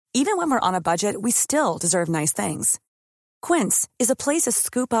Even when we're on a budget, we still deserve nice things. Quince is a place to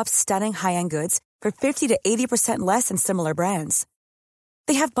scoop up stunning high-end goods for 50 to 80% less than similar brands.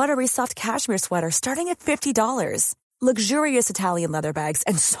 They have buttery soft cashmere sweaters starting at $50, luxurious Italian leather bags,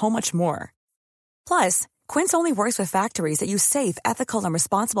 and so much more. Plus, Quince only works with factories that use safe, ethical, and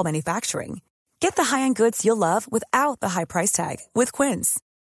responsible manufacturing. Get the high-end goods you'll love without the high price tag with Quince.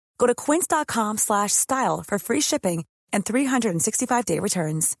 Go to quince.com/style for free shipping and 365-day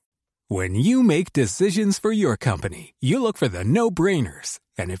returns. When you make decisions for your company, you look for the no-brainers.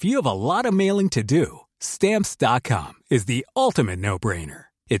 And if you have a lot of mailing to do, Stamps.com is the ultimate no-brainer.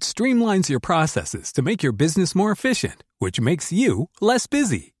 It streamlines your processes to make your business more efficient, which makes you less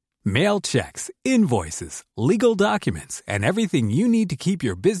busy. Mail checks, invoices, legal documents, and everything you need to keep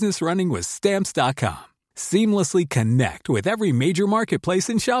your business running with Stamps.com. Seamlessly connect with every major marketplace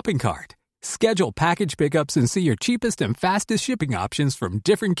and shopping cart. Schedule package pickups and see your cheapest and fastest shipping options from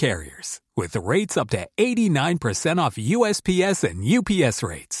different carriers, with rates up to 89% off USPS and UPS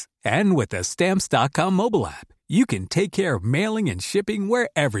rates. And with the Stamps.com mobile app, you can take care of mailing and shipping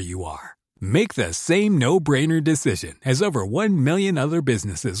wherever you are. Make the same no-brainer decision as over 1 million other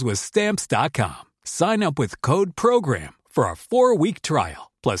businesses with Stamps.com. Sign up with code PROGRAM for a 4-week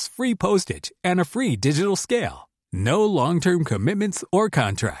trial, plus free postage and a free digital scale. No long-term commitments or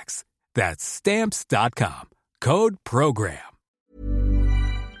contracts. That's Stamps.com. Code PROGRAM.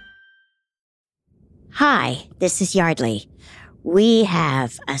 Hi, this is Yardley. We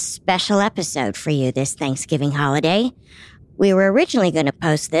have a special episode for you this Thanksgiving holiday. We were originally going to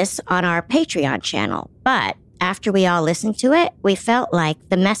post this on our Patreon channel, but after we all listened to it, we felt like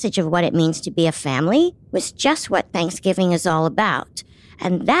the message of what it means to be a family was just what Thanksgiving is all about,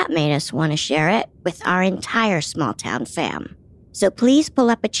 and that made us want to share it with our entire small town fam. So please pull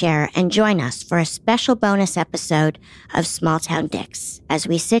up a chair and join us for a special bonus episode of Small Town Dicks as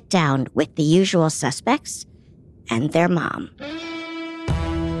we sit down with the usual suspects and their mom.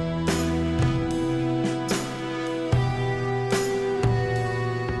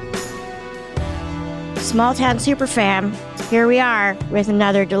 Small Town Superfam, here we are with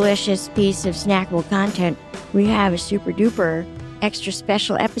another delicious piece of snackable content. We have a super duper extra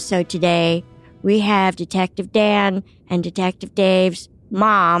special episode today. We have Detective Dan and Detective Dave's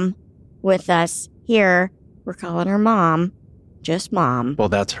mom with us here. We're calling her Mom, just Mom. Well,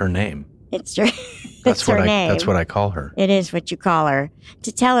 that's her name. It's her, that's her name. That's what I call her. It is what you call her.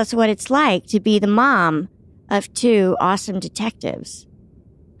 To tell us what it's like to be the mom of 2 awesome detectives.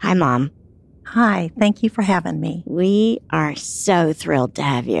 Hi, Mom. Hi, thank you for having me. We are so thrilled to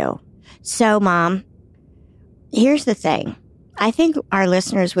have you. So, Mom, here's the thing. I think our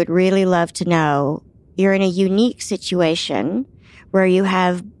listeners would really love to know you're in a unique situation where you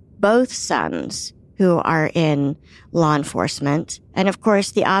have both sons who are in law enforcement. And of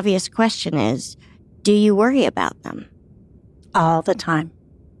course, the obvious question is, do you worry about them? All the time.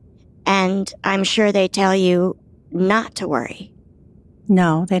 And I'm sure they tell you not to worry.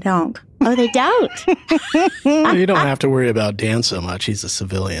 No, they don't. Oh, they don't? You don't have to worry about Dan so much. He's a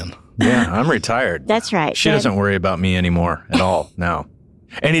civilian. Yeah, I'm retired. That's right. She doesn't worry about me anymore at all now.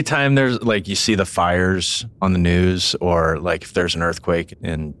 Anytime there's, like, you see the fires on the news or, like, if there's an earthquake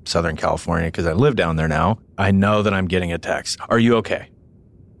in Southern California, because I live down there now, I know that I'm getting a text. Are you okay?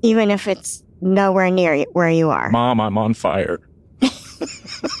 Even if it's nowhere near where you are. Mom, I'm on fire.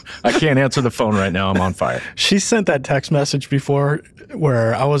 I can't answer the phone right now. I'm on fire. She sent that text message before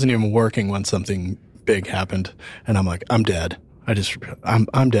where I wasn't even working when something big happened. And I'm like, I'm dead.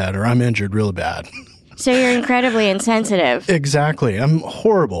 I'm dead, or I'm injured real bad. So you're incredibly insensitive. Exactly. I'm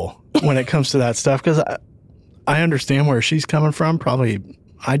horrible when it comes to that stuff because I understand where she's coming from. Probably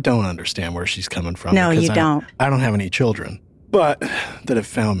I don't understand where she's coming from. No, you don't. I don't have any children, but that have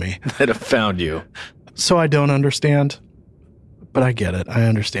found me. That have found you. So I don't understand, but I get it. I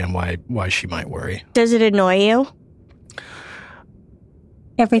understand why she might worry. Does it annoy you?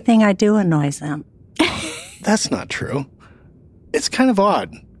 Everything I do annoys them. That's not true. It's kind of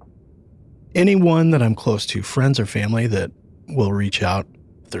odd. Anyone that I'm close to, friends or family, that will reach out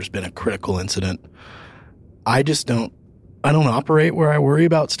if there's been a critical incident, I don't operate where I worry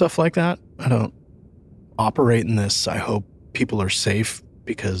about stuff like that. I don't operate in this, I hope people are safe,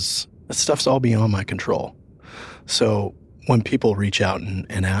 because that stuff's all beyond my control. So when people reach out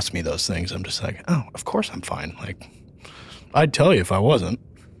and ask me those things, I'm just like, oh, of course I'm fine. Like, I'd tell you if I wasn't.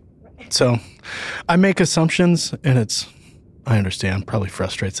 So I make assumptions, and I understand, probably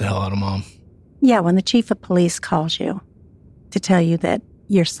frustrates the hell out of Mom. Yeah, when the chief of police calls you to tell you that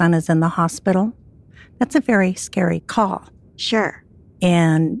your son is in the hospital, that's a very scary call. Sure.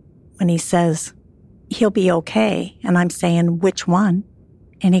 And when he says he'll be okay, and I'm saying, which one?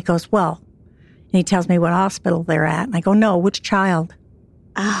 And he goes, well, and he tells me what hospital they're at. And I go, no, which child?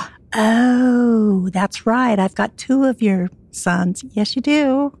 Oh, that's right. I've got 2 of your sons. Yes, you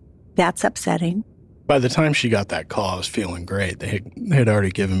do. That's upsetting. By the time she got that call, I was feeling great. They had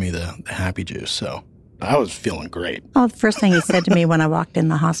already given me the happy juice, so I was feeling great. Oh, the first thing he said to me when I walked in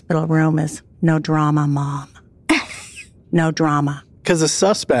the hospital room is, no drama, Mom. No drama. Because the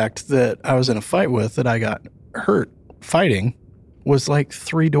suspect that I was in a fight with that I got hurt fighting was like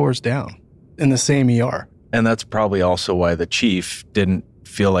 3 doors down in the same ER. And that's probably also why the chief didn't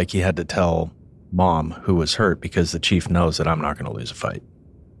feel like he had to tell Mom who was hurt, because the chief knows that I'm not going to lose a fight.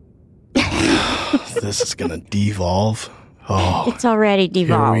 This is going to devolve. Oh, It's already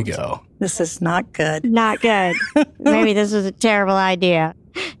devolved. Here we go. This is not good. Not good. Maybe this was a terrible idea.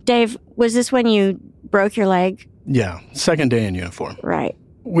 Dave, was this when you broke your leg? Yeah, second day in uniform. Right.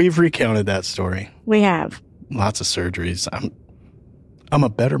 We've recounted that story. We have. Lots of surgeries. I'm a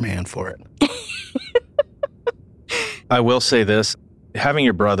better man for it. I will say this, having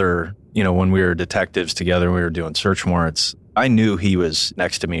your brother, when we were detectives together, we were doing search warrants, I knew he was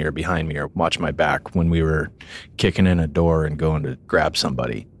next to me or behind me or watching my back when we were kicking in a door and going to grab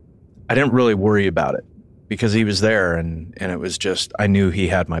somebody. I didn't really worry about it because he was there and it was just, I knew he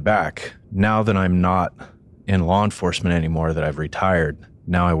had my back. Now that I'm not in law enforcement anymore, that I've retired,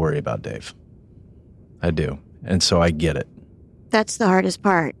 now I worry about Dave. I do. And so I get it. That's the hardest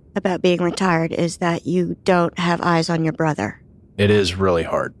part about being retired, is that you don't have eyes on your brother. It is really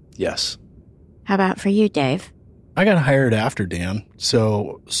hard, yes. How about for you, Dave? I got hired after Dan,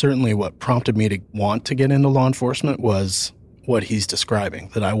 so certainly what prompted me to want to get into law enforcement was what he's describing,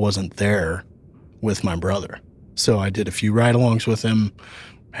 that I wasn't there with my brother. So I did a few ride-alongs with him,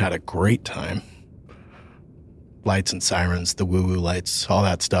 had a great time. Lights and sirens, the woo-woo lights, all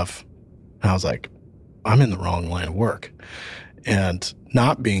that stuff. And I was like, I'm in the wrong line of work. And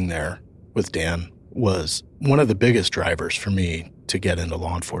not being there with Dan was one of the biggest drivers for me to get into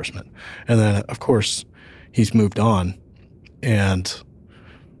law enforcement. And then, of course, he's moved on, and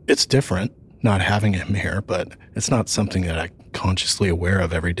it's different not having him here, but it's not something that I'm consciously aware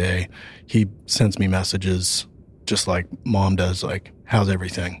of every day. He sends me messages just like Mom does, like, how's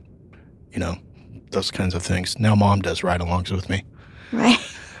everything? Those kinds of things. Now Mom does ride-alongs with me. Right.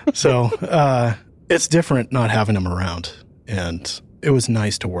 So it's different not having him around. And it was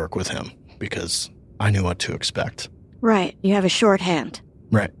nice to work with him because I knew what to expect. Right. You have a shorthand.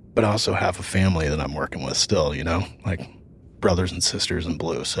 Right. But I also have a family that I'm working with still, like brothers and sisters in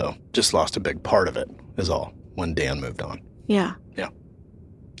blue. So just lost a big part of it is all when Dan moved on. Yeah. Yeah.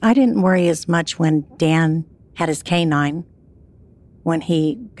 I didn't worry as much when Dan had his canine. When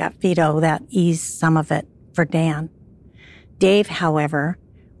he got Vito, that eased some of it for Dan. Dave, however,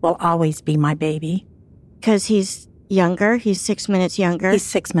 will always be my baby. Because he's younger. He's 6 minutes younger. He's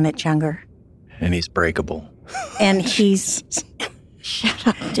 6 minutes younger. And he's breakable. And he's... Shut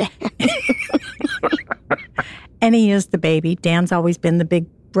up, Dan. And he is the baby. Dan's always been the big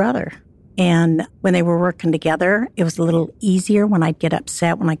brother. And when they were working together, it was a little easier when I'd get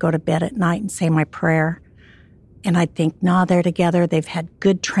upset when I go to bed at night and say my prayer. And I'd think, nah, they're together. They've had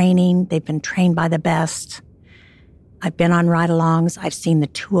good training. They've been trained by the best. I've been on ride-alongs. I've seen the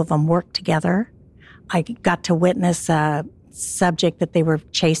 2 of them work together. I got to witness a subject that they were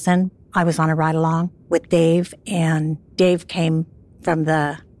chasing. I was on a ride-along with Dave, and Dave came from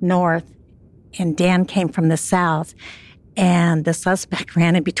the north, and Dan came from the south, and the suspect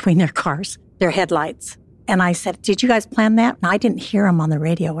ran in between their cars, their headlights. And I said, did you guys plan that? And I didn't hear him on the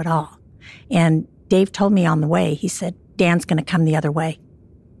radio at all. And Dave told me on the way, he said, Dan's going to come the other way.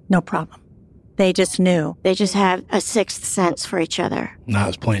 No problem. They just knew. They just have a sixth sense for each other. And I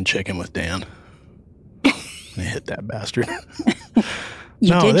was playing chicken with Dan. I hit that bastard.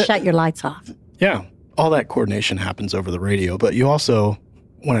 You did shut your lights off. Yeah. All that coordination happens over the radio. But you also,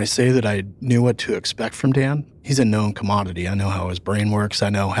 when I say that I knew what to expect from Dan, he's a known commodity. I know how his brain works. I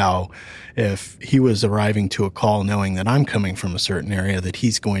know how if he was arriving to a call knowing that I'm coming from a certain area, that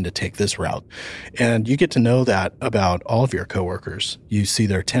he's going to take this route. And you get to know that about all of your coworkers. You see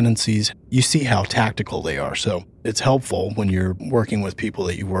their tendencies. You see how tactical they are. So it's helpful when you're working with people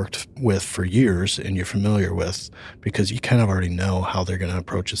that you worked with for years and you're familiar with, because you kind of already know how they're going to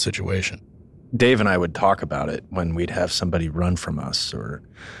approach a situation. Dave and I would talk about it when we'd have somebody run from us or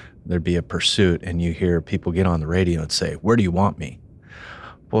there'd be a pursuit and you hear people get on the radio and say, where do you want me?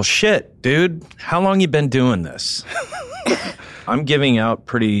 Well, shit, dude, how long you been doing this? I'm giving out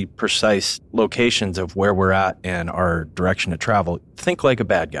pretty precise locations of where we're at and our direction to travel. Think like a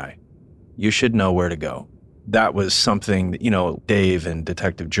bad guy. You should know where to go. That was something that, Dave and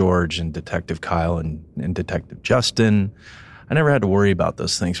Detective George and Detective Kyle and Detective Justin, I never had to worry about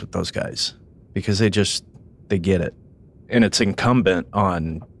those things with those guys because they get it. And it's incumbent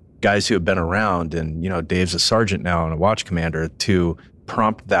on guys who have been around, and, Dave's a sergeant now and a watch commander, to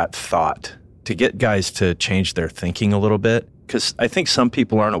prompt that thought, to get guys to change their thinking a little bit. Because I think some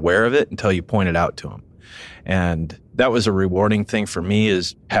people aren't aware of it until you point it out to them. And that was a rewarding thing for me,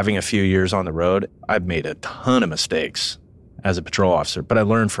 is having a few years on the road. I've made a ton of mistakes as a patrol officer, but I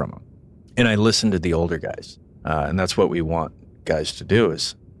learned from them. And I listened to the older guys. And that's what we want guys to do,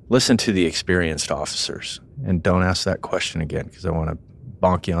 is listen to the experienced officers and don't ask that question again, because I want to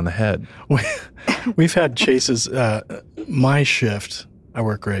bonk you on the head. We've had chases. My shift, I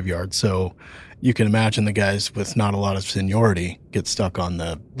work graveyard, so you can imagine the guys with not a lot of seniority get stuck on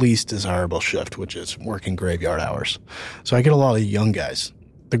the least desirable shift, which is working graveyard hours. So I get a lot of young guys.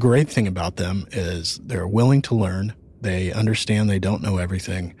 The great thing about them is they're willing to learn. They understand they don't know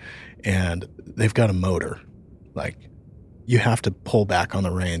everything, and they've got a motor. Like, you have to pull back on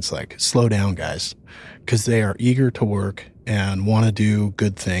the reins, like, slow down, guys, because they are eager to work and want to do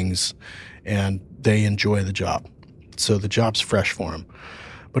good things, and they enjoy the job. So the job's fresh for them.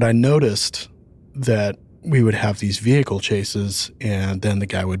 But I noticed that we would have these vehicle chases, and then the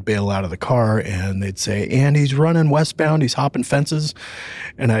guy would bail out of the car, and they'd say, and he's running westbound, he's hopping fences.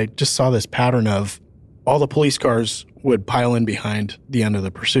 And I just saw this pattern of all the police cars would pile in behind the end of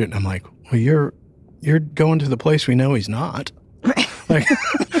the pursuit. And I'm like, well, you're going to the place we know he's not. Like,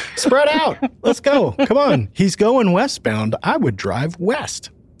 spread out. Let's go. Come on. He's going westbound. I would drive west.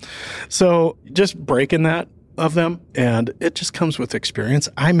 So just breaking that of them, and it just comes with experience.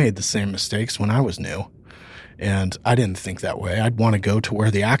 I made the same mistakes when I was new, and I didn't think that way. I'd want to go to where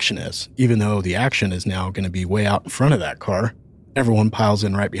the action is, even though the action is now going to be way out in front of that car. Everyone piles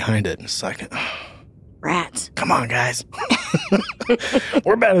in right behind it, and it's like, rats. Come on, guys.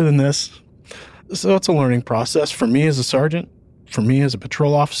 We're better than this. So it's a learning process for me as a sergeant, for me as a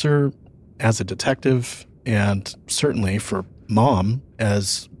patrol officer, as a detective, and certainly for Mom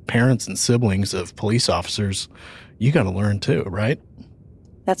as parents and siblings of police officers. You got to learn too, right?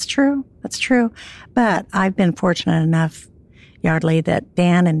 That's true. That's true. But I've been fortunate enough, Yardley, that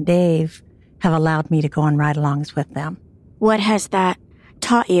Dan and Dave have allowed me to go on ride-alongs with them. What has that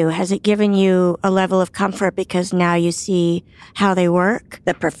taught you? Has it given you a level of comfort because now you see how they work?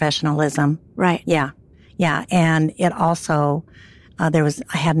 The professionalism. Right. Yeah. Yeah. And it also, I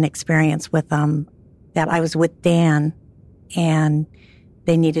had an experience with that I was with Dan, and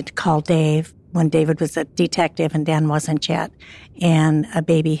they needed to call Dave when David was a detective and Dan wasn't yet, and a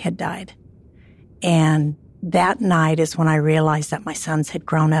baby had died. And that night is when I realized that my sons had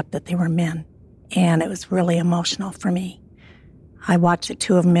grown up, that they were men. And it was really emotional for me. I watched the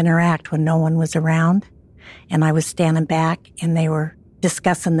two of them interact when no one was around, and I was standing back, and they were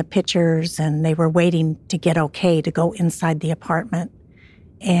discussing the pictures, and they were waiting to get okay to go inside the apartment.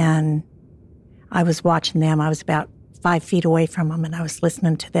 And I was watching them. I was about 5 feet away from them, and I was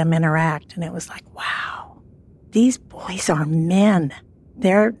listening to them interact, and it was like, wow, these boys are men.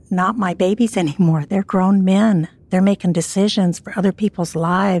 They're not my babies anymore. They're grown men. They're making decisions for other people's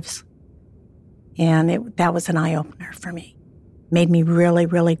lives. And that was an eye-opener for me. Made me really,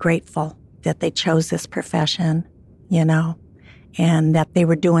 really grateful that they chose this profession, and that they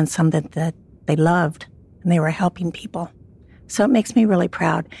were doing something that they loved, and they were helping people. So it makes me really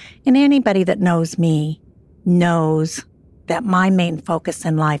proud. And anybody that knows me knows that my main focus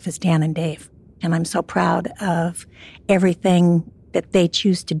in life is Dan and Dave. And I'm so proud of everything that they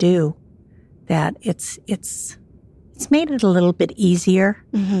choose to do, that it's made it a little bit easier,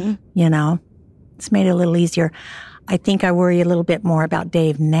 It's made it a little easier. I think I worry a little bit more about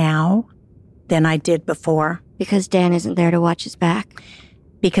Dave now than I did before. Because Dan isn't there to watch his back?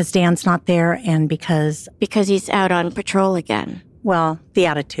 Because Dan's not there, and because he's out on patrol again. Well, the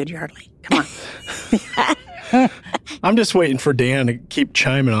attitude, Yardley. Come on. I'm just waiting for Dan to keep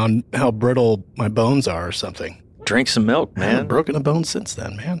chiming on how brittle my bones are or something. Drink some milk, man. I haven't broken a bone since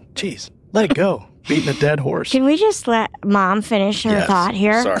then, man. Jeez. Let it go. Beating a dead horse. Can we just let Mom finish her thought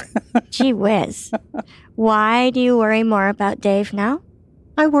here? Sorry. Gee whiz. Why do you worry more about Dave now?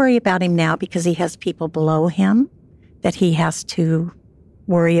 I worry about him now because he has people below him that he has to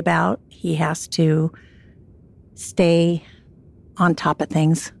worry about. He has to stay on top of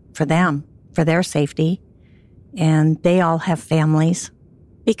things for them, for their safety. And they all have families.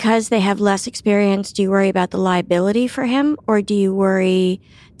 Because they have less experience, do you worry about the liability for him? Or do you worry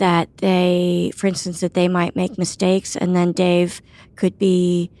that for instance, that they might make mistakes and then Dave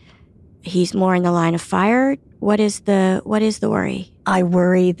he's more in the line of fire? What is the worry? I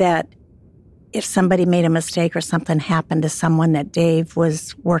worry that if somebody made a mistake or something happened to someone that Dave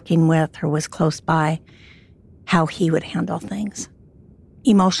was working with or was close by, how he would handle things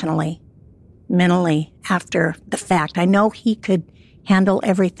emotionally, mentally, after the fact. I know he could handle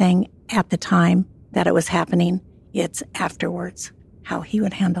everything at the time that it was happening. It's afterwards how he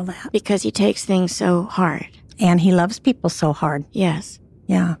would handle that. Because he takes things so hard. And he loves people so hard. Yes.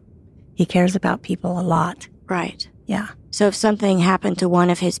 Yeah. He cares about people a lot. Right. Yeah. So if something happened to one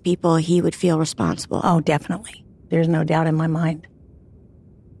of his people, he would feel responsible. Oh, definitely. There's no doubt in my mind.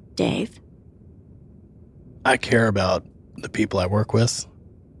 Dave? I care about the people I work with.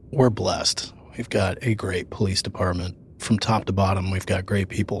 We're blessed. We've got a great police department. From top to bottom, we've got great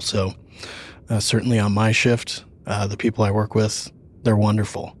people. So certainly on my shift, the people I work with, they're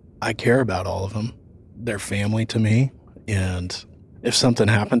wonderful. I care about all of them. They're family to me. And if something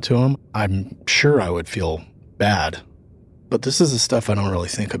happened to them, I'm sure I would feel bad. But this is the stuff I don't really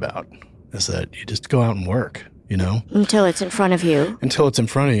think about, is that you just go out and work, you know? Until it's in front of you. Until it's in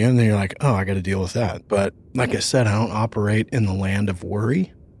front of you, and then you're like, oh, I got to deal with that. But like I said, I don't operate in the land of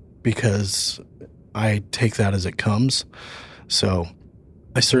worry because I take that as it comes. So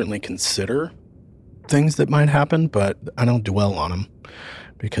I certainly consider things that might happen, but I don't dwell on them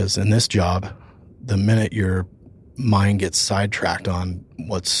because in this job, the minute your mind gets sidetracked on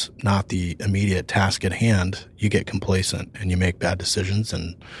what's not the immediate task at hand, you get complacent and you make bad decisions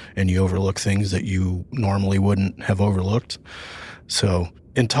and you overlook things that you normally wouldn't have overlooked. So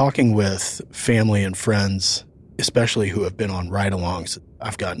in talking with family and friends, especially who have been on ride-alongs,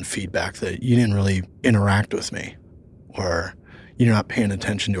 I've gotten feedback that you didn't really interact with me or you're not paying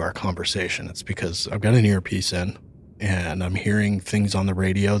attention to our conversation. It's because I've got an earpiece in and I'm hearing things on the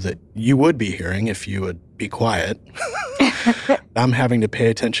radio that you would be hearing if you would be quiet. I'm having to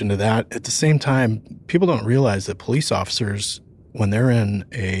pay attention to that. At the same time, people don't realize that police officers, when they're in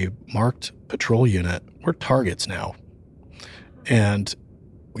a marked patrol unit, we're targets now. And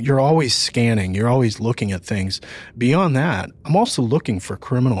you're always scanning. You're always looking at things. Beyond that, I'm also looking for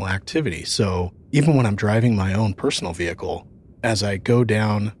criminal activity. So even when I'm driving my own personal vehicle, as I go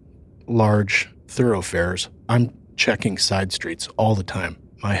down large thoroughfares, I'm checking side streets all the time.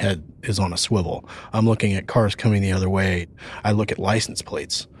 My head is on a swivel. I'm looking at cars coming the other way. I look at license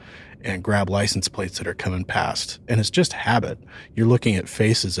plates and grab license plates that are coming past. And it's just habit. You're looking at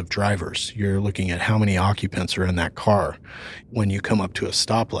faces of drivers. You're looking at how many occupants are in that car. When you come up to a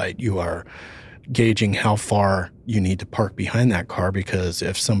stoplight, you are gauging how far you need to park behind that car, because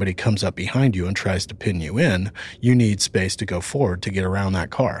if somebody comes up behind you and tries to pin you in, you need space to go forward to get around that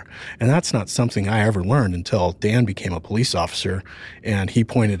car. And that's not something I ever learned until Dan became a police officer and he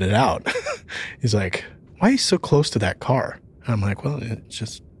pointed it out. He's like, why are you so close to that car? And I'm like, well, it's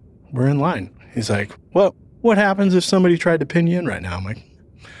just, we're in line. He's like, well, what happens if somebody tried to pin you in right now? I'm like,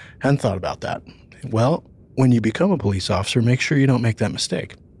 hadn't thought about that. Well, when you become a police officer, make sure you don't make that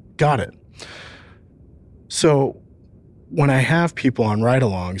mistake. Got it. So when I have people on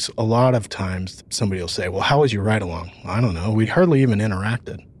ride-alongs, a lot of times somebody will say, well, how was your ride-along? I don't know. We hardly even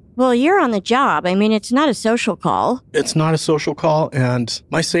interacted. Well, you're on the job. I mean, it's not a social call. It's not a social call, and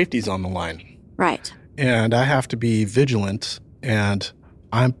my safety's on the line. Right. And I have to be vigilant, and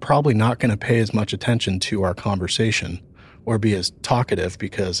I'm probably not going to pay as much attention to our conversation or be as talkative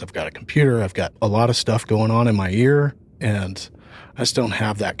because I've got a computer, I've got a lot of stuff going on in my ear, and I just don't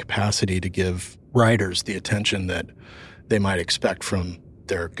have that capacity to give riders the attention that they might expect from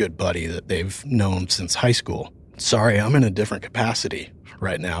their good buddy that they've known since high school. Sorry, I'm in a different capacity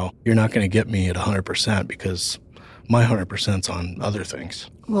right now. You're not going to get me at 100% because my 100%'s on other things.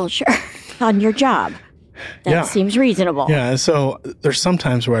 Well, sure. On your job. That seems reasonable. Yeah, so there's some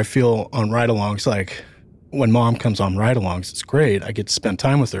times where I feel on ride-alongs, like when mom comes on ride-alongs, it's great. I get to spend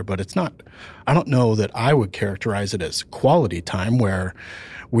time with her, but it's not, I don't know that I would characterize it as quality time where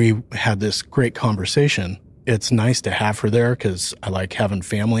we had this great conversation. It's nice to have her there because I like having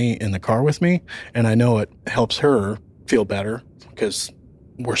family in the car with me. And I know it helps her feel better because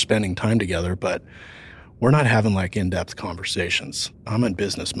we're spending time together, but we're not having like in-depth conversations. I'm in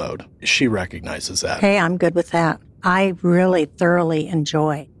business mode. She recognizes that. Hey, I'm good with that. I really thoroughly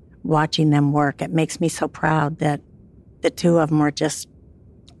enjoy watching them work. It makes me so proud that the two of them are just,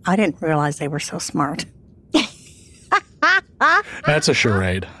 I didn't realize they were so smart. That's a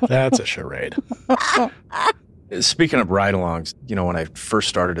charade. That's a charade. Speaking of ride-alongs, you know, when I first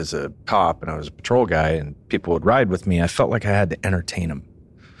started as a cop and I was a patrol guy and people would ride with me, I felt like I had to entertain them.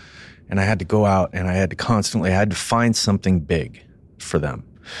 And I had to go out and I had to find something big for them.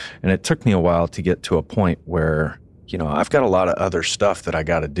 And it took me a while to get to a point where, you know, I've got a lot of other stuff that I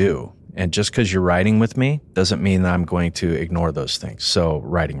got to do. And just because you're riding with me doesn't mean that I'm going to ignore those things. So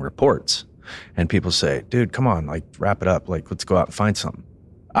writing reports. And people say, dude, come on, like, wrap it up. Like, let's go out and find something.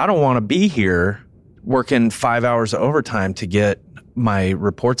 I don't want to be here working 5 hours of overtime to get my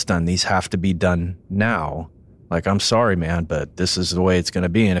reports done. These have to be done now. Like, I'm sorry, man, but this is the way it's going to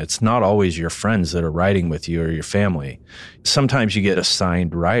be. And it's not always your friends that are riding with you or your family. Sometimes you get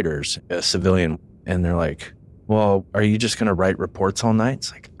assigned riders, a civilian, and they're like, well, are you just going to write reports all night?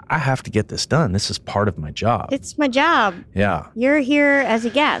 It's like, I have to get this done. This is part of my job. It's my job. Yeah. You're here as a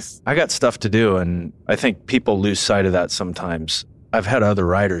guest. I got stuff to do, and I think people lose sight of that sometimes. I've had other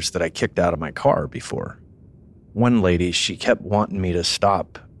riders that I kicked out of my car before. One lady, she kept wanting me to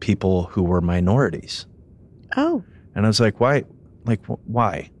stop people who were minorities. Oh. And I was like, why? Like,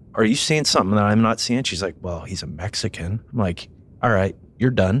 why? Are you seeing something that I'm not seeing? She's like, well, he's a Mexican. I'm like, all right,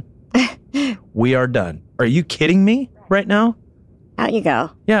 you're done. We are done. Are you kidding me right now? Out you go.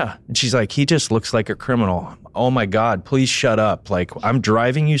 Yeah. And she's like, he just looks like a criminal. Oh my God, please shut up. Like, I'm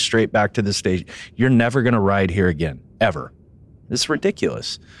driving you straight back to the station. You're never going to ride here again, ever. It's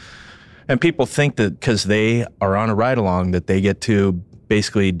ridiculous. And people think that because they are on a ride along that they get to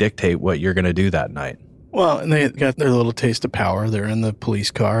basically dictate what you're going to do that night. Well, and they got their little taste of power. They're in the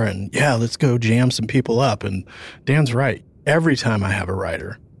police car and, yeah, let's go jam some people up. And Dan's right. Every time I have a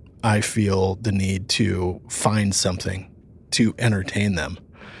rider, I feel the need to find something to entertain them.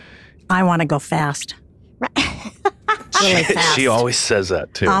 I want to go fast. Really fast. She always says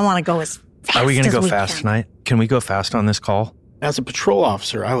that, too. I want to go as fast Are we going to as go fast tonight? Can we go fast on this call? As a patrol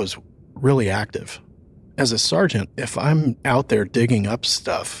officer, I was really active. As a sergeant, if I'm out there digging up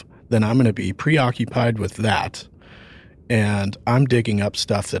stuff, then I'm going to be preoccupied with that. And I'm digging up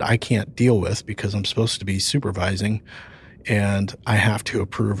stuff that I can't deal with because I'm supposed to be supervising, and I have to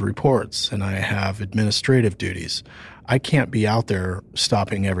approve reports, and I have administrative duties. I can't be out there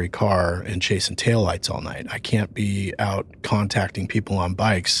stopping every car and chasing taillights all night. I can't be out contacting people on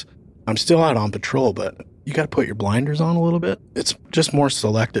bikes. I'm still out on patrol, but you got to put your blinders on a little bit. It's just more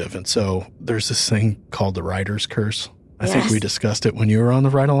selective. And so there's this thing called the rider's curse. I think we discussed it when you were on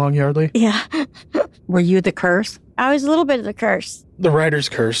the Ride Along, Yardley. Yeah. Were you the curse? I was a little bit of the curse. The rider's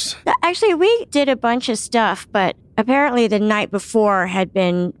curse. Actually, we did a bunch of stuff, but apparently the night before had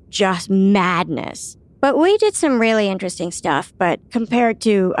been just madness. But we did some really interesting stuff, but compared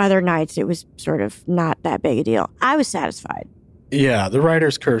to other nights, it was sort of not that big a deal. I was satisfied. Yeah, the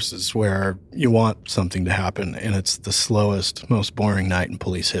rider's curse is where you want something to happen, and it's the slowest, most boring night in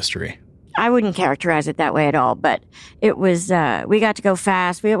police history. I wouldn't characterize it that way at all, but it was, we got to go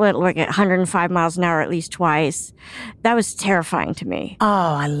fast. We went like at 105 miles an hour at least twice. That was terrifying to me. Oh,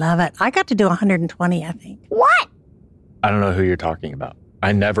 I love it. I got to do 120, I think. What? I don't know who you're talking about.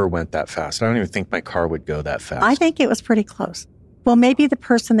 I never went that fast. I don't even think my car would go that fast. I think it was pretty close. Well, maybe the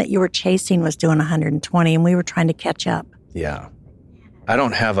person that you were chasing was doing 120 and we were trying to catch up. Yeah. I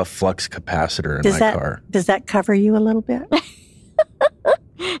don't have a flux capacitor in my car. Does that cover you a little bit?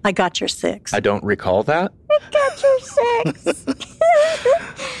 I got your 6. I don't recall that. I got your 6.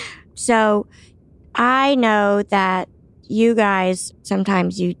 So I know that you guys,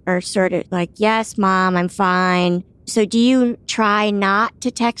 sometimes you are sort of like, yes, Mom, I'm fine. So do you try not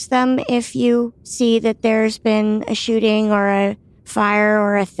to text them if you see that there's been a shooting or a fire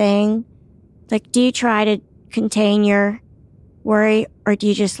or a thing? Like, do you try to contain your worry, or do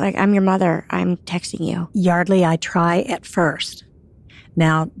you just like, I'm your mother, I'm texting you? Yardley, I try at first.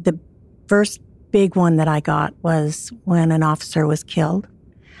 Now, the first big one that I got was when an officer was killed.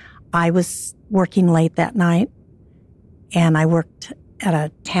 I was working late that night, and I worked at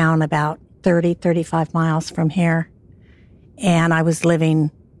a town about 35 miles from here. And I was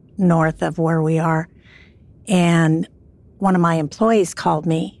living north of where we are. And one of my employees called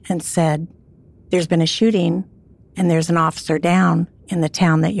me and said, there's been a shooting and there's an officer down in the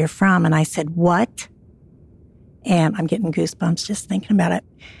town that you're from. And I said, what? And I'm getting goosebumps just thinking about it.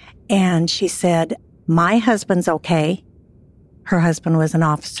 And she said, my husband's okay. Her husband was an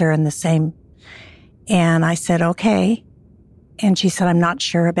officer in the same. And I said, okay. And she said, I'm not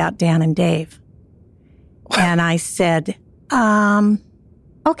sure about Dan and Dave. And I said,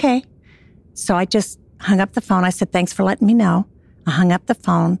 okay. So I just hung up the phone. I said, thanks for letting me know. I hung up the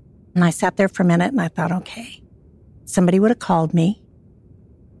phone and I sat there for a minute and I thought, okay, somebody would have called me.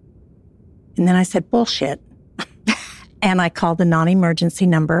 And then I said, bullshit. And I called the non-emergency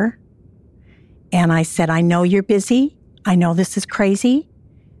number. And I said, I know you're busy. I know this is crazy.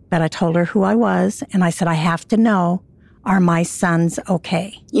 But I told her who I was. And I said, I have to know, are my sons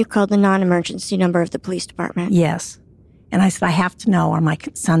okay? You called the non-emergency number of the police department? Yes. And I said, I have to know, are my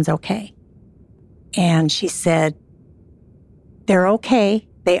sons okay? And she said, they're okay.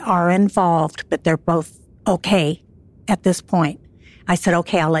 They are involved, but they're both okay at this point. I said,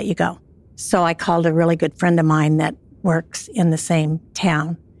 okay, I'll let you go. So I called a really good friend of mine that works in the same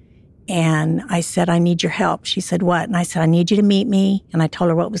town. And I said, I need your help. She said, what? And I said, I need you to meet me. And I told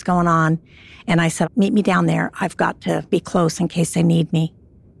her what was going on. And I said, meet me down there. I've got to be close in case they need me.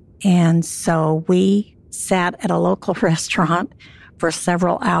 And so we sat at a local restaurant for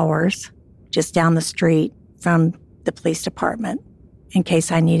several hours just down the street from the police department in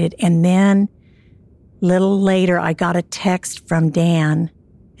case I needed. And then a little later, I got a text from Dan.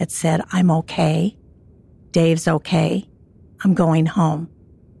 It said, I'm okay. Dave's okay. I'm going home.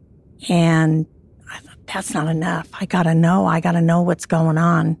 And I thought, that's not enough. I got to know what's going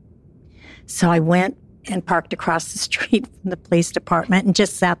on. So I went and parked across the street from the police department and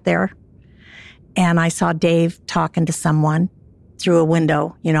just sat there. And I saw Dave talking to someone through a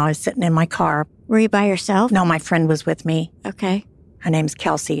window. You know, I was sitting in my car. Were you by yourself? No, my friend was with me. Okay. Her name's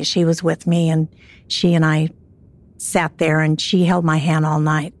Kelsey. She was with me, and she and I sat there, and she held my hand all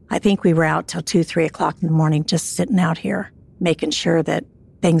night. I think we were out till 2, 3 o'clock in the morning, just sitting out here, making sure that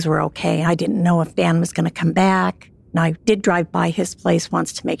things were okay. I didn't know if Dan was going to come back. And I did drive by his place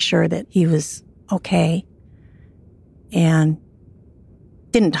once to make sure that he was okay. And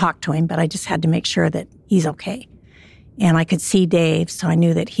didn't talk to him, but I just had to make sure that he's okay. And I could see Dave, so I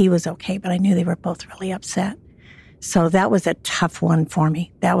knew that he was okay, but I knew they were both really upset. So that was a tough one for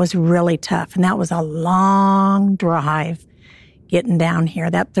me. That was really tough. And that was a long drive getting down here.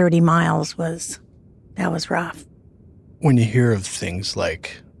 That 30 miles was rough. When you hear of things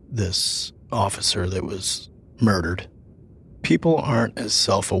like this officer that was murdered, people aren't as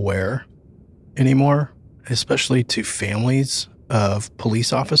self-aware anymore, especially to families of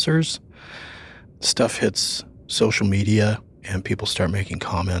police officers. Stuff hits social media and people start making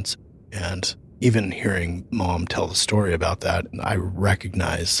comments. And even hearing Mom tell the story about that, I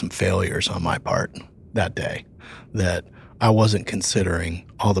recognize some failures on my part that day, that I wasn't considering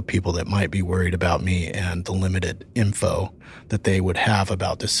all the people that might be worried about me and the limited info that they would have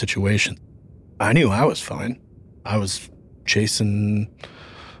about this situation. I knew I was fine. I was chasing...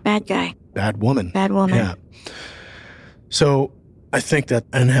 Bad guy. Bad woman. Bad woman. Yeah. So I think that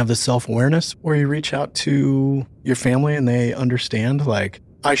I didn't have the self-awareness where you reach out to your family and they understand, like,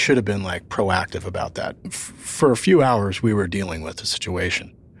 I should have been, like, proactive about that. For a few hours, we were dealing with the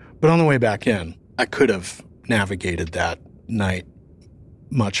situation. But on the way back in, I could have navigated that night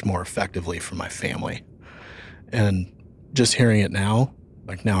much more effectively for my family. And just hearing it now,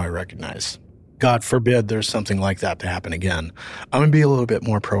 like, now I recognize, God forbid there's something like that to happen again. I'm going to be a little bit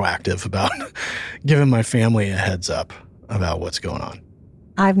more proactive about giving my family a heads up about what's going on.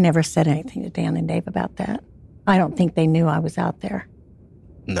 I've never said anything to Dan and Dave about that. I don't think they knew I was out there.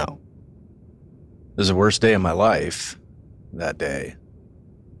 No. It was the worst day of my life that day.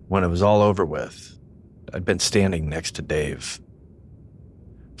 When it was all over with, I'd been standing next to Dave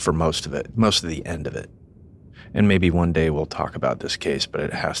for most of the end of it. And maybe one day we'll talk about this case, but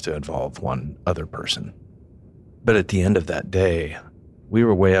it has to involve one other person. But at the end of that day, we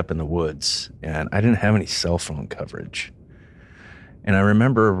were way up in the woods, and I didn't have any cell phone coverage. And I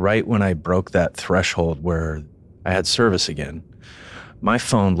remember right when I broke that threshold where I had service again, my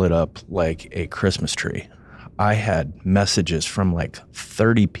phone lit up like a Christmas tree. I had messages from like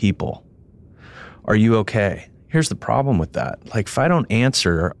 30 people. Are you okay? Here's the problem with that. Like, if I don't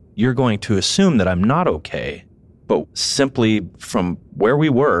answer, you're going to assume that I'm not okay. But simply from where we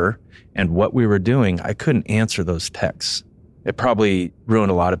were and what we were doing, I couldn't answer those texts. It probably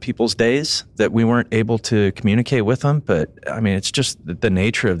ruined a lot of people's days that we weren't able to communicate with them. But I mean, it's just the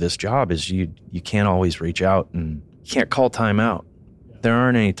nature of this job is you can't always reach out and you can't call time out. There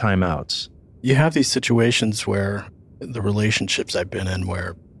aren't any timeouts. You have these situations where the relationships I've been in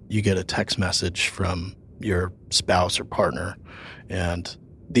where you get a text message from your spouse or partner and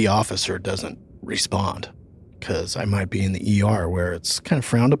the officer doesn't respond because I might be in the ER where it's kind of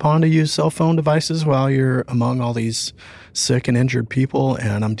frowned upon to use cell phone devices while you're among all these sick and injured people,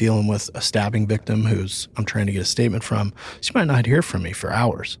 and I'm dealing with a stabbing victim who's I'm trying to get a statement from. She might not hear from me for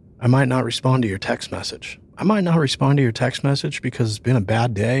hours. I might not respond to your text message. I might not respond to your text message because it's been a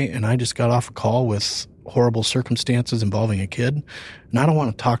bad day and I just got off a call with horrible circumstances involving a kid, and I don't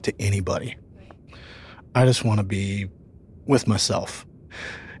want to talk to anybody. I just want to be with myself.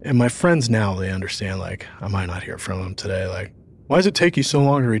 And my friends now, they understand, like, I might not hear from them today. Like, why does it take you so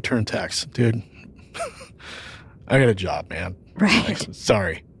long to return texts? Dude, I got a job, man. Right. Like,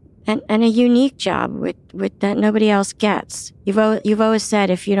 sorry. And a unique job with that nobody else gets. You've always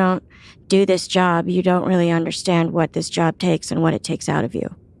said if you don't do this job, you don't really understand what this job takes and what it takes out of you.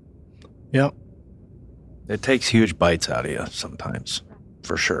 Yep. It takes huge bites out of you sometimes,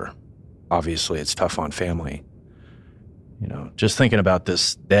 for sure. Obviously, it's tough on family. You know, just thinking about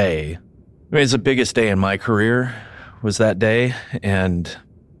this day, I mean, it's the biggest day in my career was that day. And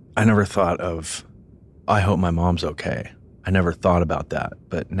I never thought of, I hope my mom's okay. I never thought about that.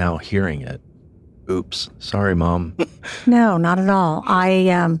 But now hearing it, oops, sorry, Mom. No, not at all.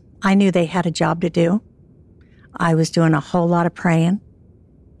 I knew they had a job to do. I was doing a whole lot of praying,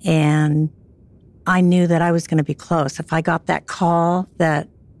 and I knew that I was going to be close. If I got that call that,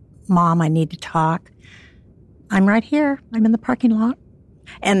 Mom, I need to talk, I'm right here. I'm in the parking lot.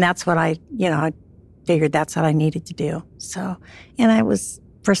 And that's what I figured that's what I needed to do. So, and I was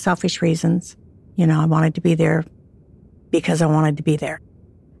for selfish reasons. I wanted to be there because I wanted to be there.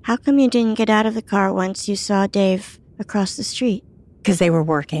 How come you didn't get out of the car once you saw Dave across the street? Because they were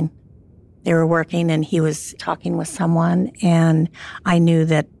working. They were working, and he was talking with someone, and I knew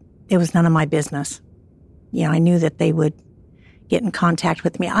that it was none of my business. I knew that they would get in contact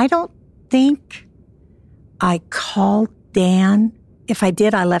with me. I don't think I called Dan. If I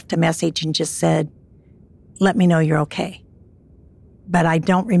did, I left a message and just said, let me know you're okay. But I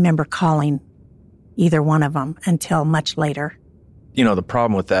don't remember calling either one of them until much later. The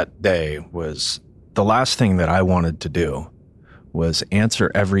problem with that day was the last thing that I wanted to do was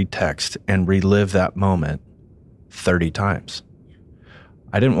answer every text and relive that moment 30 times.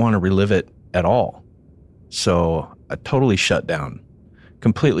 I didn't want to relive it at all. So I totally shut down,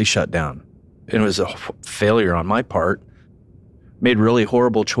 completely shut down. It was a failure on my part. Made really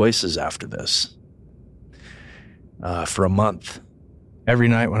horrible choices after this for a month. Every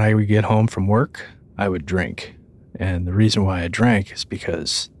night when I would get home from work, I would drink. And the reason why I drank is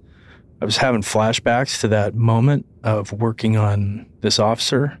because I was having flashbacks to that moment of working on this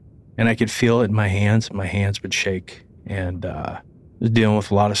officer, and I could feel it in my hands. My hands would shake, and I was dealing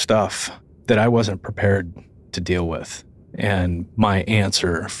with a lot of stuff that I wasn't prepared to deal with. And my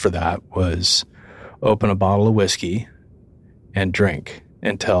answer for that was open a bottle of whiskey and drink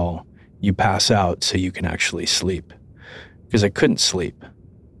until you pass out so you can actually sleep. Because I couldn't sleep.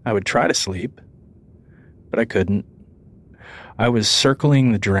 I would try to sleep, but I couldn't. I was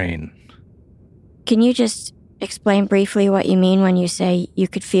circling the drain. Can you just explain briefly what you mean when you say you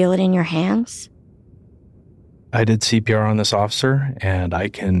could feel it in your hands? I did CPR on this officer, and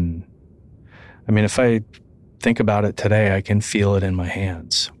if I think about it today, I can feel it in my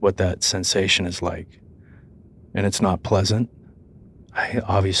hands, what that sensation is like. And it's not pleasant.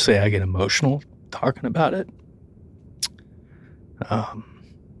 I get emotional talking about it.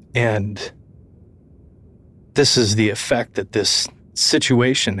 And this is the effect that this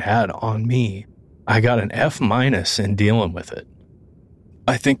situation had on me. I got an F- in dealing with it.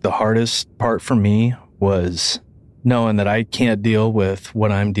 I think the hardest part for me was knowing that I can't deal with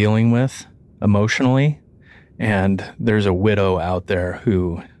what I'm dealing with emotionally. And there's a widow out there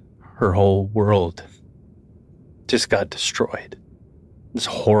who her whole world just got destroyed. It's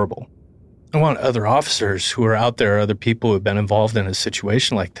horrible. I want other officers who are out there, other people who have been involved in a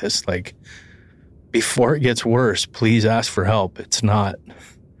situation like this, before it gets worse, please ask for help. It's not.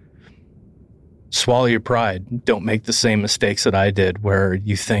 Swallow your pride. Don't make the same mistakes that I did where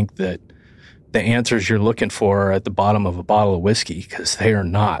you think that the answers you're looking for are at the bottom of a bottle of whiskey, because they are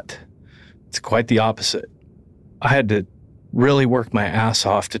not. It's quite the opposite. I had to really work my ass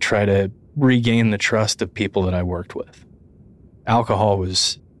off to try to regain the trust of people that I worked with. Alcohol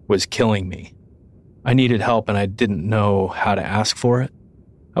was killing me. I needed help, and I didn't know how to ask for it.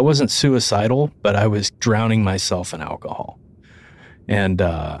 I wasn't suicidal, but I was drowning myself in alcohol. And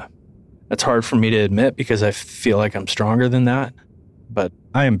that's hard for me to admit because I feel like I'm stronger than that. But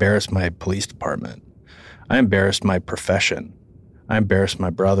I embarrassed my police department. I embarrassed my profession. I embarrassed my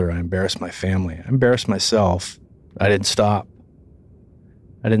brother. I embarrassed my family. I embarrassed myself. I didn't stop.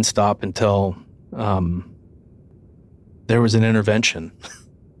 I didn't stop until there was an intervention.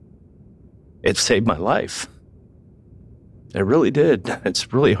 It saved my life. It really did.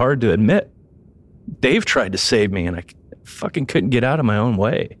 It's really hard to admit. Dave tried to save me, and I fucking couldn't get out of my own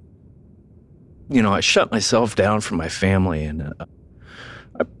way. I shut myself down from my family, and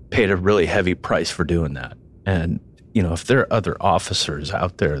I paid a really heavy price for doing that. And, if there are other officers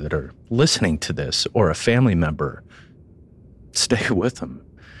out there that are listening to this, or a family member, stay with them.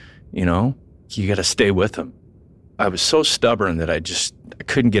 You got to stay with them. I was so stubborn that I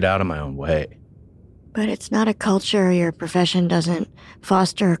couldn't get out of my own way. But it's not a culture, your profession doesn't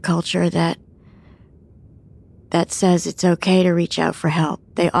foster a culture that says it's okay to reach out for help.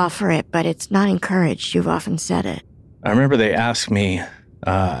 They offer it, but it's not encouraged. You've often said it. I remember they asked me,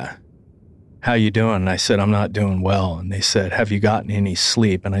 how you doing? And I said, I'm not doing well. And they said, have you gotten any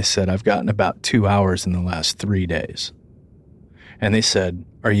sleep? And I said, I've gotten about 2 hours in the last 3 days. And they said,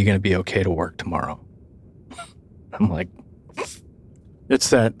 are you going to be okay to work tomorrow? I'm like, it's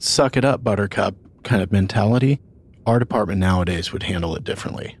that suck it up, buttercup kind of mentality. Our department nowadays would handle it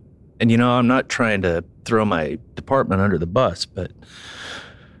differently. And, I'm not trying to throw my department under the bus, but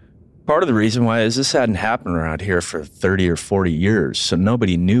part of the reason why is this hadn't happened around here for 30 or 40 years. So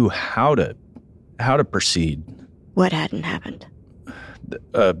nobody knew how to proceed. What hadn't happened?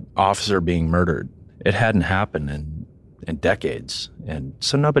 Officer being murdered. It hadn't happened in decades. And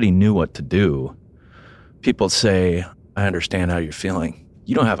so nobody knew what to do. People say, I understand how you're feeling.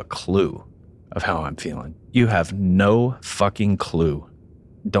 You don't have a clue of how I'm feeling. You have no fucking clue.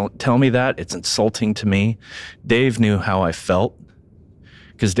 Don't tell me that. It's insulting to me. Dave knew how I felt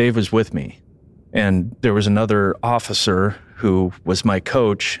because Dave was with me. And there was another officer who was my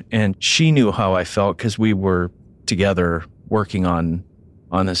coach, and she knew how I felt because we were together working on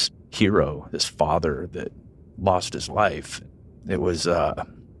this hero, this father that lost his life. It was,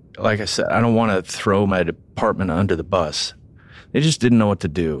 like I said, I don't want to throw my department under the bus. They just didn't know what to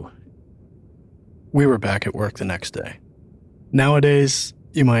do. We were back at work the next day. Nowadays,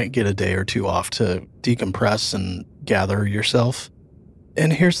 you might get a day or two off to decompress and gather yourself.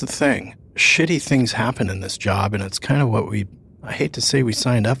 And here's the thing. Shitty things happen in this job, and it's kind of what I hate to say we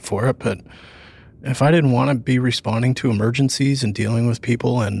signed up for it, but if I didn't want to be responding to emergencies and dealing with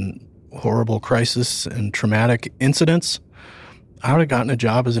people and horrible crisis and traumatic incidents, I would have gotten a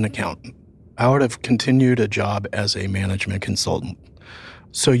job as an accountant. I would have continued a job as a management consultant.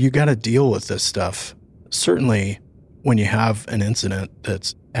 So you got to deal with this stuff. Certainly, when you have an incident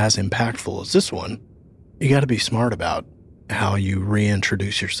that's as impactful as this one, you got to be smart about how you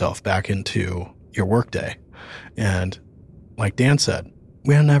reintroduce yourself back into your workday. And like Dan said,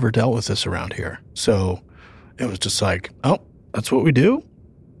 we had never dealt with this around here. So it was just like, oh, that's what we do.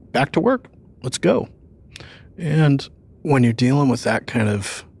 Back to work. Let's go. And when you're dealing with that kind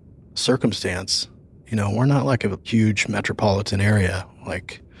of circumstance, we're not like a huge metropolitan area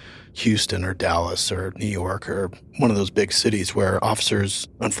like Houston or Dallas or New York or one of those big cities where officers,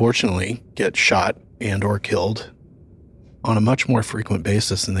 unfortunately, get shot and or killed on a much more frequent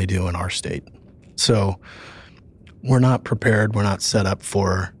basis than they do in our state. So we're not prepared. We're not set up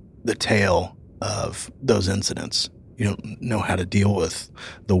for the tail of those incidents. You don't know how to deal with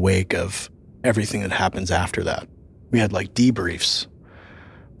the wake of everything that happens after that. We had like debriefs,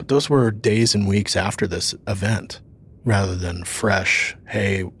 but those were days and weeks after this event rather than fresh,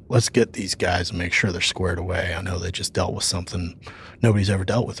 hey, let's get these guys and make sure they're squared away. I know they just dealt with something nobody's ever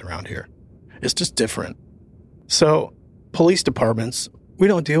dealt with around here. It's just different. So police departments, we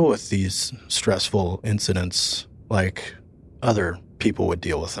don't deal with these stressful incidents like other people would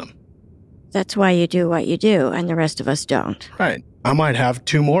deal with them. That's why you do what you do, and the rest of us don't. Right. I might have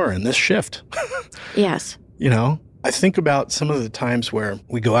 2 more in this shift. Yes. I think about some of the times where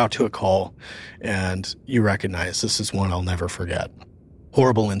we go out to a call and you recognize this is one I'll never forget.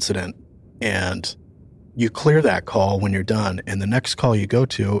 Horrible incident. And you clear that call when you're done. And the next call you go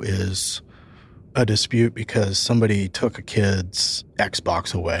to is a dispute because somebody took a kid's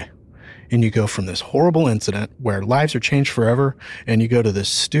Xbox away. And you go from this horrible incident where lives are changed forever, and you go to this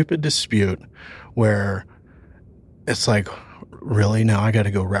stupid dispute where it's like, really? Now I got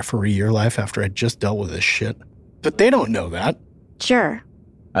to go referee your life after I just dealt with this shit? But they don't know that. Sure.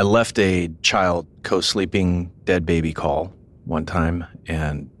 I left a child co-sleeping dead baby call one time,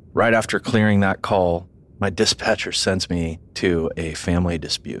 and right after clearing that call, my dispatcher sends me to a family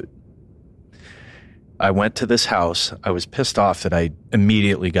dispute. I went to this house. I was pissed off that I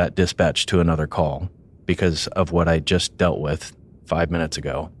immediately got dispatched to another call because of what I just dealt with 5 minutes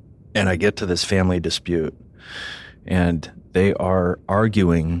ago. And I get to this family dispute, and they are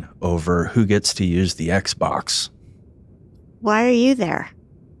arguing over who gets to use the Xbox. Why are you there?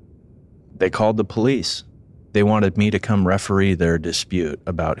 They called the police. They wanted me to come referee their dispute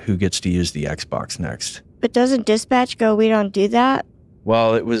about who gets to use the Xbox next. But doesn't dispatch go, we don't do that?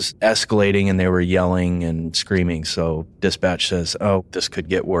 Well, it was escalating and they were yelling and screaming. So dispatch says, oh, this could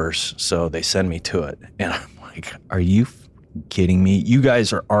get worse. So they send me to it. And I'm like, are you kidding me? You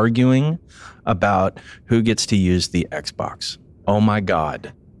guys are arguing about who gets to use the Xbox. Oh my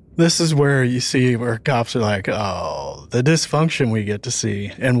God. This is where you see where cops are like, oh, the dysfunction we get to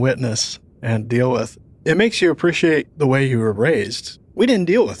see and witness and deal with. It makes you appreciate the way you were raised. We didn't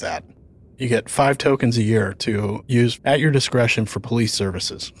deal with that. You get 5 tokens a year to use at your discretion for police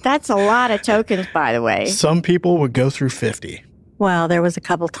services. That's a lot of tokens, by the way. Some people would go through 50. Well, there was a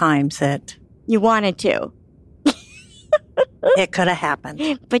couple times that You wanted to. it could have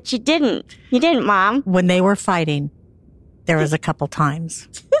happened. But you didn't. You didn't, Mom. When they were fighting, there was a couple times.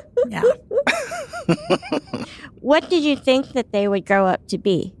 Yeah. What did you think that they would grow up to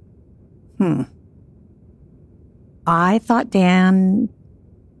be? I thought Dan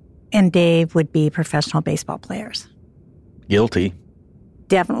and Dave would be professional baseball players. Guilty.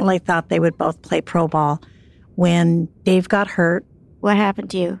 definitely thought they would both play pro ball. When Dave got hurt, What happened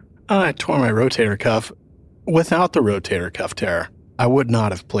to you? I tore my rotator cuff. Without the rotator cuff tear, I would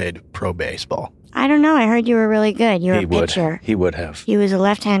not have played pro baseball. I don't know. I heard you were really good. You were a pitcher. He would have. He was a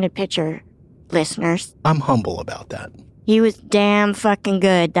left-handed pitcher, listeners. I'm humble about that. He was damn fucking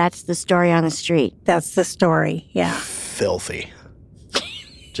good. That's the story on the street. that's the story. Yeah. Filthy.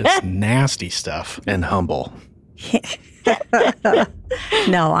 Just nasty stuff. And humble.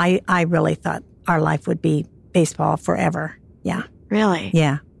 No, I really thought our life would be baseball forever. Yeah. Really?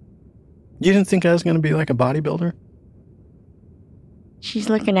 Yeah. You didn't think I was going to be like a bodybuilder? She's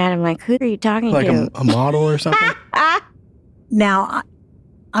looking at him like, who are you talking Like to? a model or something? Now,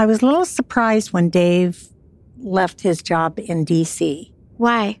 I was a little surprised when Dave left his job in D.C.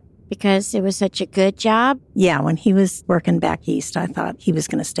 Why? Because it was such a good job? Yeah, when he was working back east, I thought he was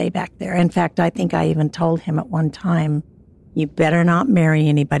going to stay back there. In fact, I think I even told him at one time, you better not marry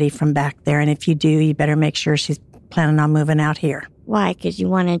anybody from back there. And if you do, you better make sure she's planning on moving out here. Why? Because you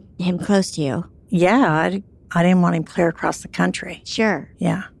wanted him close to you. Yeah, I didn't want him clear across the country. Sure.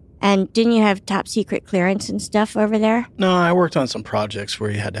 Yeah. And didn't you have top secret clearance and stuff over there? No, I worked on some projects where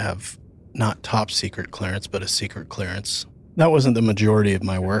you had to have not top secret clearance, but a secret clearance. That wasn't the majority of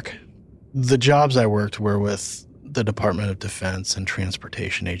my work. The jobs I worked were with the Department of Defense and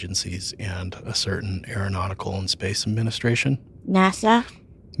transportation agencies and a certain aeronautical and space administration. NASA?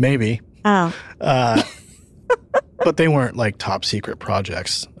 Maybe. Oh. But they weren't like top secret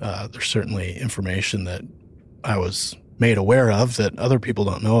projects. There's certainly information that I was made aware of that other people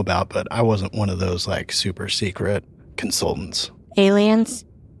don't know about, but I wasn't one of those like super secret consultants. Aliens?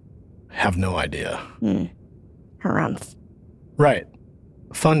 Have no idea. Harumph. Right.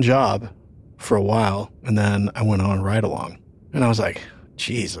 Fun job for a while, and then I went on a ride along. And I was like,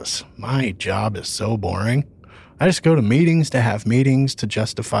 Jesus, my job is so boring. I just go to meetings to have meetings to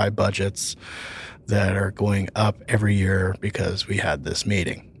justify budgets that are going up every year because we had this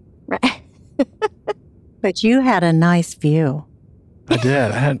meeting. Right. But you had a nice view. I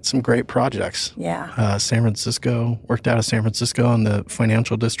did. I had some great projects. Yeah. San Francisco, worked out of San Francisco in the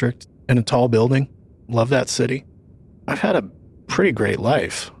financial district in a tall building. Love that city. I've had a pretty great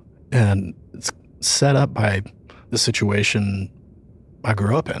life, and it's set up by the situation I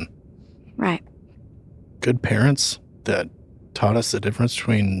grew up in. Right. Good parents that taught us the difference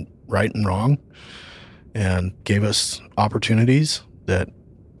between right and wrong and gave us opportunities that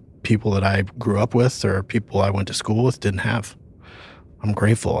people that I grew up with or people I went to school with didn't have. I'm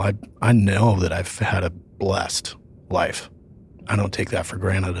grateful. I know that I've had a blessed life. I don't take that for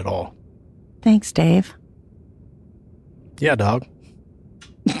granted at all. Thanks, Dave. Yeah, dog.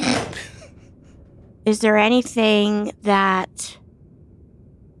 Is there anything that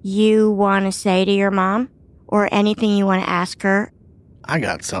you want to say to your mom or anything you want to ask her? I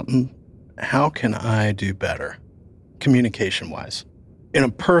got something. How can I do better, communication-wise? In a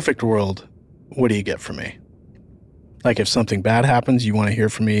perfect world, what do you get from me? Like if something bad happens, you want to hear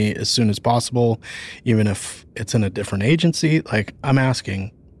from me as soon as possible, even if it's in a different agency. Like I'm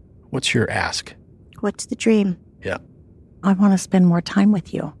asking, what's your ask? What's the dream? Yeah. I want to spend more time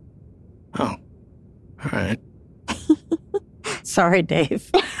with you. Oh, all right. Sorry, Dave.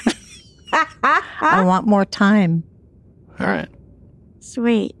 I want more time. All right.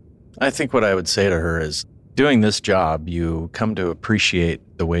 Sweet. I think what I would say to her is, doing this job, you come to appreciate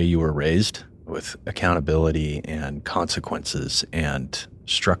the way you were raised with accountability and consequences and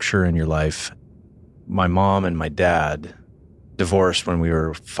structure in your life. My mom and my dad divorced when we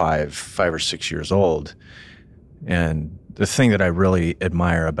were five or 6 years old. And the thing that I really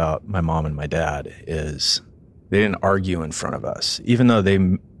admire about my mom and my dad is they didn't argue in front of us. Even though they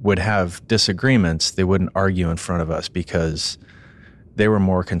would have disagreements, they wouldn't argue in front of us because they were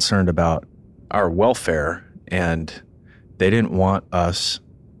more concerned about our welfare, and they didn't want us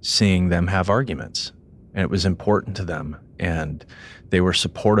seeing them have arguments. And it was important to them, and they were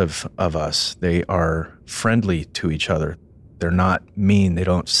supportive of us. They are friendly to each other. They're not mean. They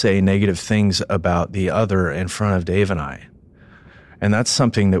don't say negative things about the other in front of Dave and I. And that's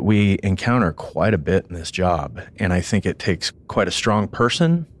something that we encounter quite a bit in this job. And I think it takes quite a strong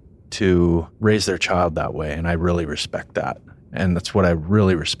person to raise their child that way. And I really respect that. And that's what I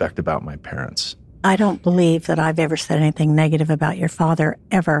really respect about my parents. I don't believe that I've ever said anything negative about your father,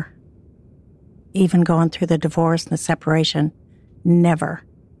 ever. Even going through the divorce and the separation, never.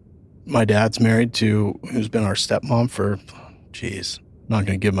 My dad's married to who's been our stepmom for, not going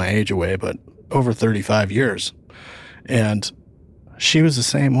to give my age away, but over 35 years. And she was the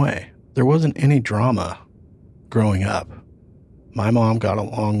same way. There wasn't any drama growing up. My mom got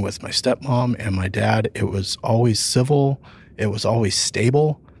along with my stepmom and my dad. It was always civil It was always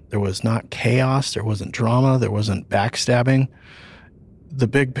stable. There was not chaos. There wasn't drama. There wasn't backstabbing. The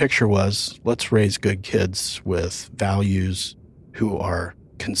big picture was, let's raise good kids with values who are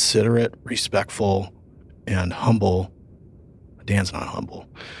considerate, respectful, and humble. Dan's not humble.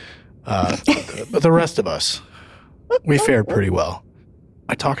 But the rest of us, we fared pretty well.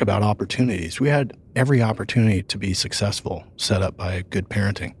 I talk about opportunities. We had every opportunity to be successful set up by good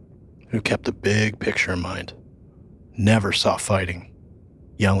parenting who kept the big picture in mind. Never saw fighting,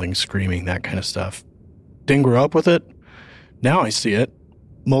 yelling, screaming, that kind of stuff. Didn't grow up with it. Now I see it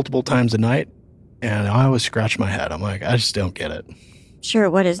multiple times a night, and I always scratch my head. I'm like, I just don't get it. Sure,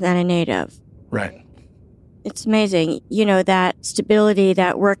 what is that innate of? Right. It's amazing. You know, that stability,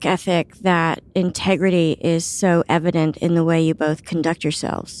 that work ethic, that integrity is so evident in the way you both conduct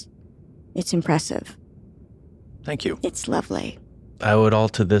yourselves. It's impressive. Thank you. It's lovely. I owe it all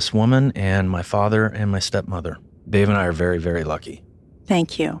to this woman and my father and my stepmother. Dave and I are very, very lucky.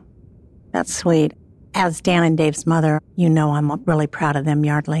 Thank you. That's sweet. As Dan and Dave's mother, you know I'm really proud of them,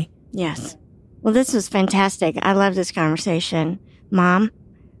 Yardley. Yes. Well, this was fantastic. I love this conversation. Mom,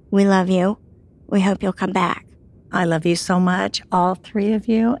 we love you. We hope you'll come back. I love you so much, all three of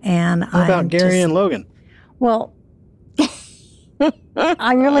you. And What about Gary and Logan? Well,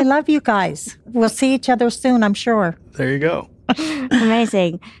 I really love you guys. We'll see each other soon, I'm sure. There you go.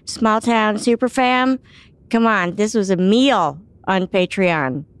 Amazing. Small Town Super Fam, come on. This was a meal on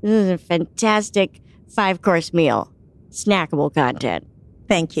Patreon. This is a fantastic 5-course meal. Snackable content.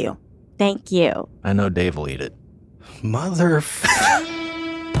 Thank you. Thank you. I know Dave will eat it.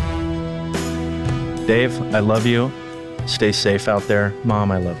 Dave, I love you. Stay safe out there.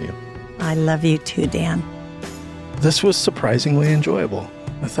 Mom, I love you. I love you too, Dan. This was surprisingly enjoyable.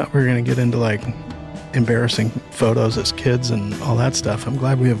 I thought we were going to get into like embarrassing photos as kids and all that stuff. I'm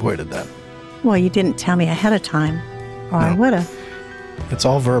glad we avoided that. Well, you didn't tell me ahead of time, or I would have. It's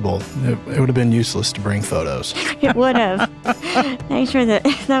all verbal. It would have been useless to bring photos. It would have. Thanks for that.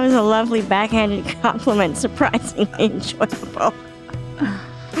 That was a lovely backhanded compliment. Surprisingly enjoyable.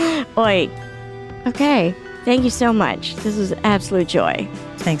 Oi. Okay. Thank you so much. This was an absolute joy.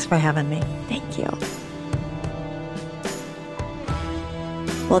 Thanks for having me. Thank you.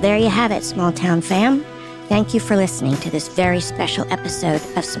 Well, there you have it, Small Town fam. Thank you for listening to this very special episode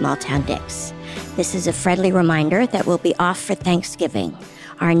of Small Town Dicks. This is a friendly reminder that we'll be off for Thanksgiving.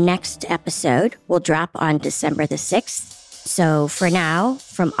 Our next episode will drop on December the 6th. So for now,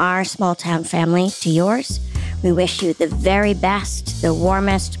 from our small town family to yours, we wish you the very best, the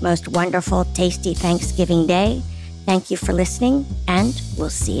warmest, most wonderful, tasty Thanksgiving day. Thank you for listening, and we'll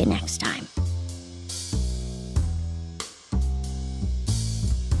see you next time.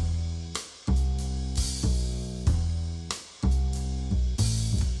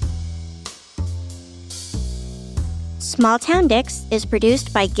 Small Town Dicks is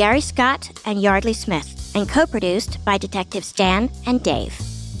produced by Gary Scott and Yardley Smith and co-produced by Detectives Dan and Dave.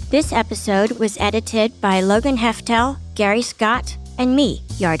 This episode was edited by Logan Heftel, Gary Scott, and me,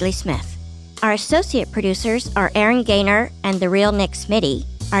 Yardley Smith. Our associate producers are Aaron Gaynor and the real Nick Smitty.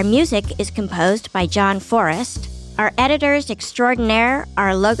 Our music is composed by John Forrest. Our editors extraordinaire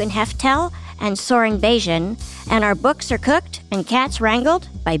are Logan Heftel and Soren Bajan, and our books are cooked and cats wrangled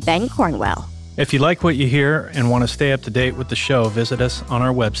by Ben Cornwell. If you like what you hear and want to stay up to date with the show, visit us on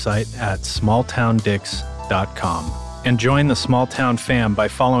our website at smalltowndicks.com. And join the Small Town fam by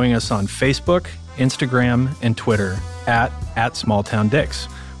following us on Facebook, Instagram, and Twitter at SmallTownDicks.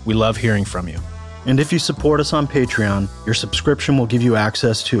 We love hearing from you. And if you support us on Patreon, your subscription will give you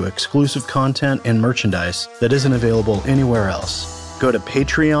access to exclusive content and merchandise that isn't available anywhere else. Go to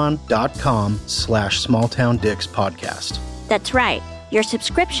patreon.com/smalltowndickspodcast. That's right. Your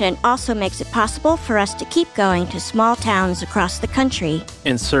subscription also makes it possible for us to keep going to small towns across the country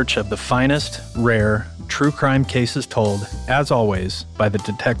In search of the finest, rare, true crime cases told, as always, by the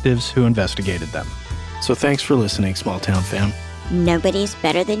detectives who investigated them. So thanks for listening, Small Town fam. Nobody's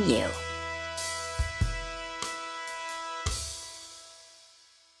better than you.